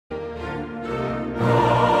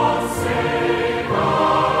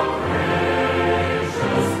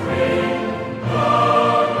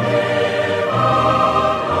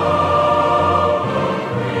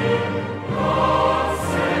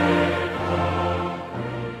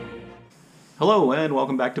Hello and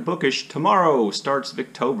welcome back to Bookish. Tomorrow starts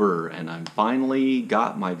Victober and I'm finally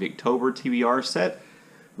got my Victober TBR set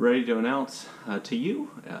ready to announce to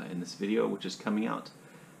you in this video, which is coming out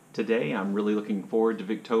today. I'm really looking forward to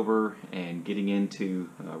Victober and getting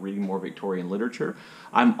into reading more Victorian literature.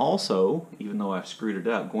 I'm also, even though I've screwed it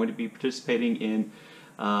up, going to be participating in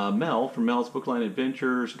Mel from Mel's Bookland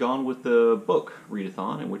Adventures Gone with the Book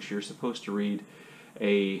readathon, in which you're supposed to read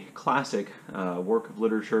a classic work of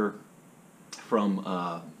literature from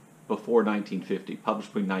before 1950, published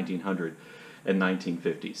between 1900 and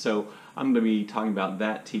 1950. So I'm going to be talking about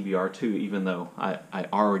that TBR too, even though I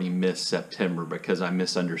already missed September because I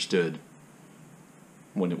misunderstood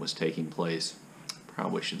when it was taking place.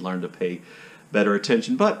 Probably should learn to pay better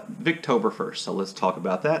attention, but Victober first, so let's talk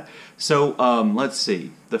about that. So let's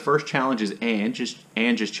see. The first challenge is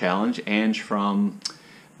Ange's challenge. Ange from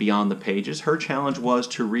Beyond the Pages. Her challenge was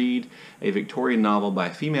to read a Victorian novel by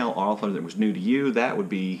a female author that was new to you. That would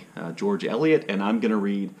be George Eliot, and I'm going to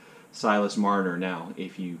read Silas Marner. Now,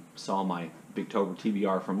 if you saw my Victober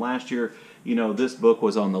TBR from last year, you know this book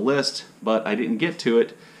was on the list, but I didn't get to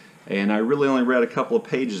it, and I really only read a couple of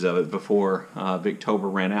pages of it before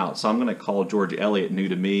Victober ran out. So I'm going to call George Eliot new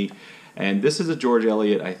to me, and this is a George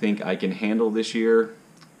Eliot I think I can handle this year.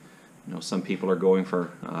 You know, some people are going for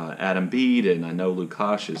Adam Bede, and I know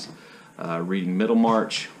Lukash is reading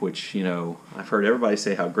Middlemarch, which, you know, I've heard everybody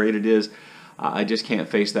say how great it is. I just can't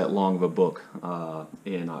face that long of a book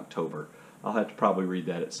in October. I'll have to probably read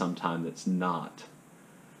that at some time that's not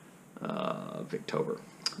Victober.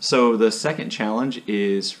 So the second challenge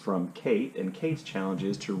is from Kate, and Kate's challenge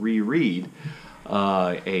is to reread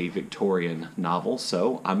a Victorian novel.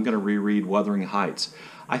 So I'm going to reread Wuthering Heights.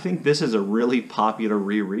 I think this is a really popular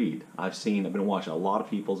reread. I've been watching a lot of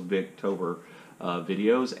people's Victober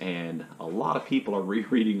videos, and a lot of people are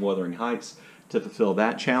rereading Wuthering Heights to fulfill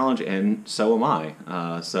that challenge, and so am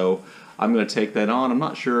I. So I'm going to take that on. I'm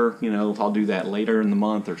not sure, you know, if I'll do that later in the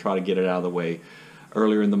month or try to get it out of the way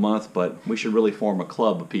earlier in the month, but we should really form a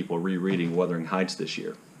club of people rereading Wuthering Heights this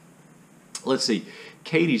year. Let's see.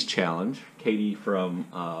 Katie's challenge, Katie from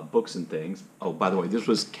Books and Things. Oh, by the way, this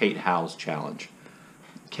was Kate Howe's challenge.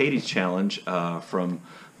 Katie's challenge from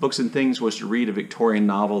Books and Things was to read a Victorian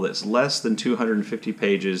novel that's less than 250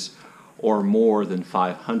 pages or more than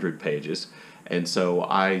 500 pages. And so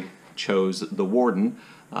I chose The Warden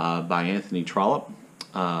by Anthony Trollope.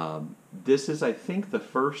 This is, I think, the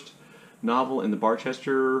first novel in the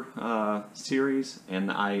Barchester series, and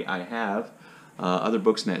I have other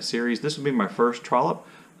books in that series. This will be my first Trollope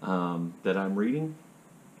that I'm reading.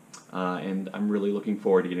 And I'm really looking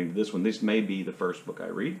forward to getting to this one. This may be the first book I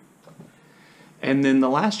read. And then the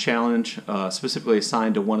last challenge, specifically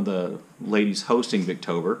assigned to one of the ladies hosting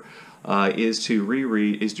Victober, is to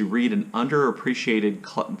read an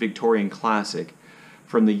underappreciated Victorian classic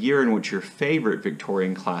from the year in which your favorite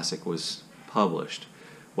Victorian classic was published.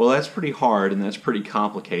 Well, that's pretty hard and that's pretty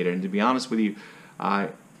complicated. And to be honest with you, I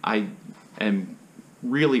am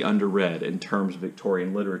really underread in terms of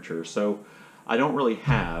Victorian literature. So I don't really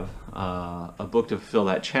have a book to fulfill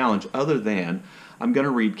that challenge other than I'm going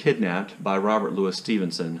to read Kidnapped by Robert Louis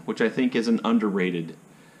Stevenson, which I think is an underrated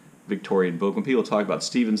Victorian book. When people talk about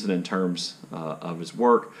Stevenson in terms of his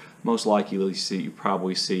work, most likely you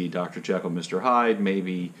probably see Dr. Jekyll, Mr. Hyde,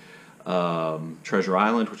 maybe Treasure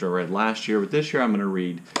Island, which I read last year, but this year I'm going to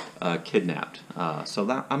read Kidnapped. So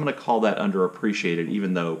I'm going to call that underappreciated,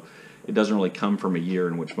 even though it doesn't really come from a year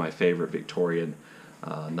in which my favorite Victorian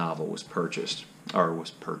novel was published.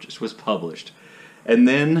 And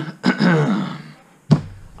then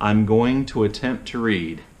I'm going to attempt to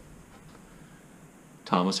read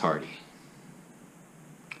Thomas Hardy.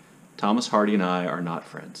 Thomas Hardy and I are not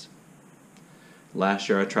friends. Last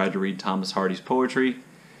year I tried to read Thomas Hardy's poetry,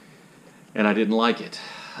 and I didn't like it.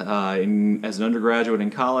 As an undergraduate in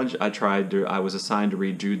college, I was assigned to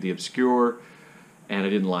read Jude the Obscure, and I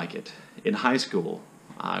didn't like it. In high school,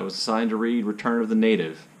 I was assigned to read Return of the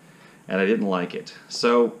Native, and I didn't like it.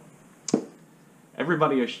 So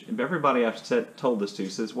everybody I've told this to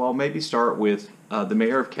says, well, maybe start with The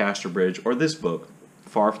Mayor of Casterbridge or this book,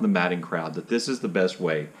 Far from the Madding Crowd, that this is the best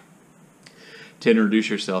way to introduce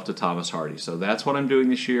yourself to Thomas Hardy. So that's what I'm doing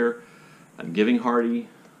this year. I'm giving Hardy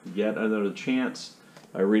yet another chance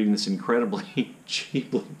by reading this incredibly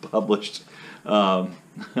cheaply published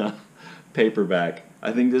paperback.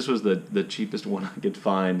 I think this was the cheapest one I could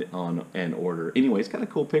find on an order. Anyway, it's got a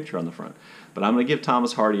cool picture on the front. But I'm going to give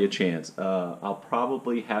Thomas Hardy a chance. I'll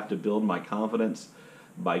probably have to build my confidence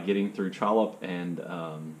by getting through Trollope and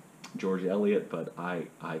George Eliot, but I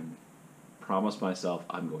promised myself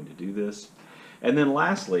I'm going to do this. And then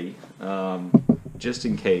lastly, just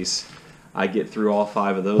in case I get through all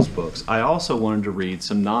 5 of those books. I also wanted to read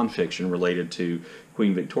some nonfiction related to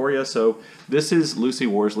Queen Victoria. So this is Lucy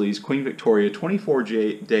Worsley's Queen Victoria, 24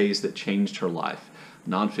 Days That Changed Her Life.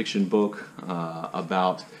 Nonfiction book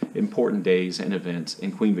about important days and events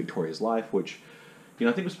in Queen Victoria's life, which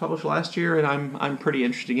I think was published last year, and I'm pretty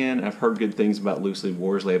interested in. I've heard good things about Lucy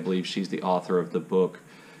Worsley. I believe she's the author of the book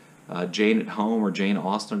Jane at Home, or Jane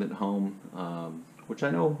Austen at Home, which I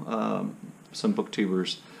know some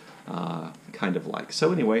booktubers kind of like.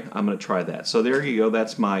 So anyway, I'm going to try that. So there you go.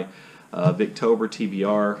 That's my Victober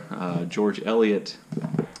TBR. George Eliot,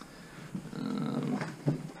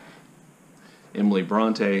 Emily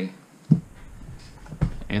Bronte,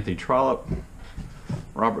 Anthony Trollope,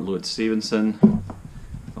 Robert Louis Stevenson,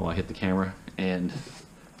 oh, I hit the camera, and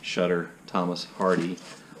Shutter, Thomas Hardy,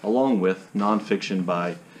 along with nonfiction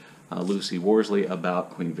by Lucy Worsley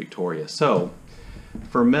about Queen Victoria. So,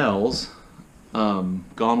 for Mel's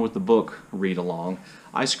Gone with the Book read-along,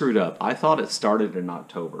 I screwed up. I thought it started in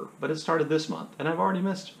October, but it started this month, and I've already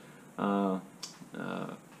missed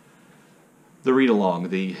the read-along,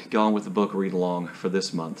 the Gone with the Book read-along for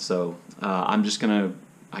this month. So I'm just going to,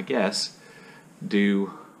 I guess,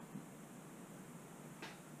 do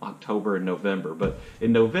October and November. But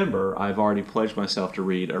in November, I've already pledged myself to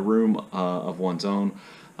read A Room of One's Own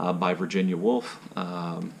by Virginia Woolf.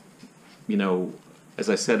 As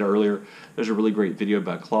I said earlier, there's a really great video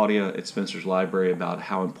by Claudia at Spencer's Library about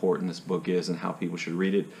how important this book is and how people should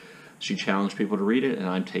read it. She challenged people to read it, and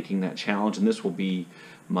I'm taking that challenge, and this will be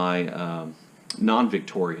my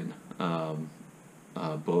non-Victorian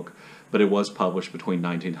book, but it was published between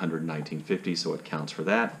 1900 and 1950, so it counts for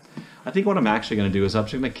that. I think what I'm actually going to do is I'm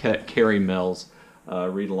just going to carry Mel's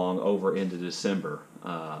read-along over into December,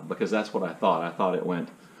 because that's what I thought. I thought it went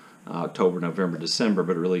October, November, December,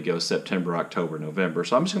 but it really goes September, October, November.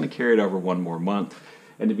 So I'm just going to carry it over one more month.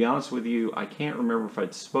 And to be honest with you, I can't remember if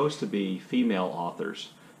it's supposed to be female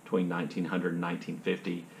authors between 1900 and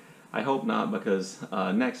 1950. I hope not, because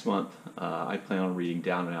next month I plan on reading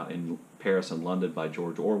Down and Out in Paris and London by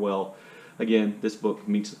George Orwell. Again, this book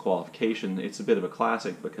meets the qualification. It's a bit of a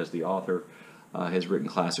classic because the author has written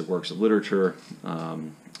classic works of literature,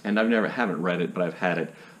 and haven't read it, but I've had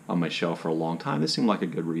it on my shelf for a long time. This seemed like a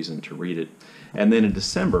good reason to read it. And then in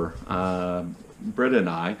December, Britta and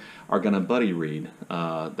I are going to buddy read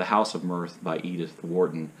The House of Mirth by Edith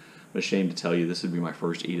Wharton. I'm ashamed to tell you this would be my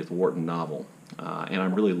first Edith Wharton novel, and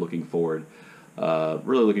I'm really looking forward to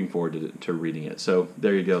reading it. So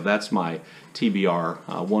there you go. That's my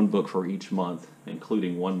TBR, one book for each month,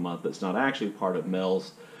 including 1 month that's not actually part of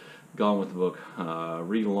Mel's Gone with the Book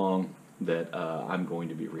read-along that I'm going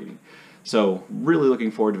to be reading. So really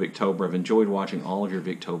looking forward to Victober. I've enjoyed watching all of your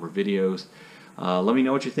Victober videos. Let me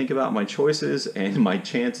know what you think about my choices and my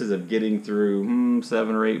chances of getting through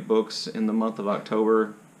 7 or 8 books in the month of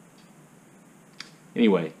October.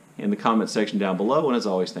 Anyway, in the comment section down below, and as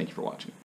always, thank you for watching.